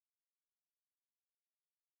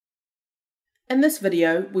In this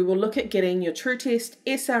video, we will look at getting your Tru-Test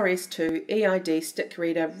SRS2 EID Stick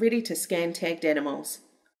Reader ready to scan tagged animals.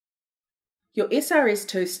 Your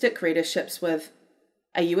SRS2 Stick Reader ships with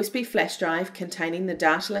a USB flash drive containing the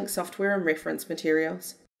data link software and reference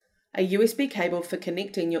materials, a USB cable for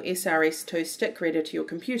connecting your SRS2 Stick Reader to your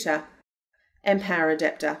computer, and power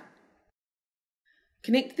adapter.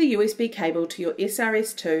 Connect the USB cable to your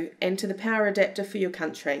SRS2 and to the power adapter for your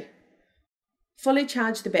country. Fully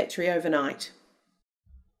charge the battery overnight.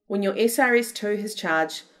 When your SRS2 has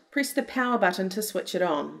charged, press the power button to switch it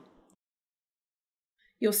on.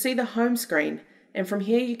 You'll see the home screen, and from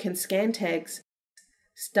here you can scan tags,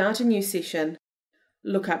 start a new session,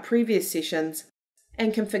 look up previous sessions,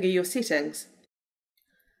 and configure your settings.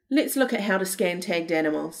 Let's look at how to scan tagged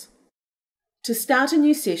animals. To start a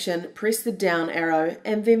new session, press the down arrow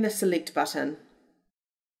and then the select button.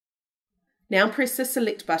 Now press the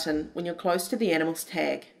select button when you're close to the animal's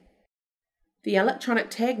tag. The electronic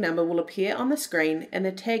tag number will appear on the screen and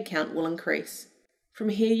the tag count will increase. From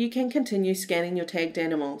here you can continue scanning your tagged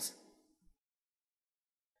animals.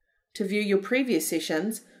 To view your previous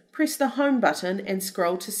sessions, press the Home button and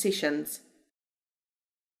scroll to Sessions.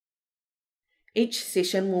 Each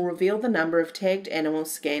session will reveal the number of tagged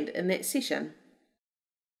animals scanned in that session.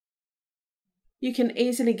 You can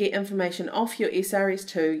easily get information off your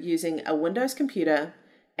SRS2 using a Windows computer,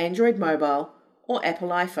 Android mobile, or Apple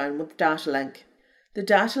iPhone with DataLink. The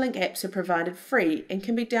DataLink apps are provided free and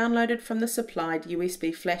can be downloaded from the supplied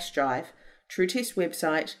USB flash drive, Tru-Test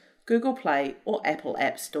website, Google Play, or Apple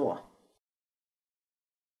App Store.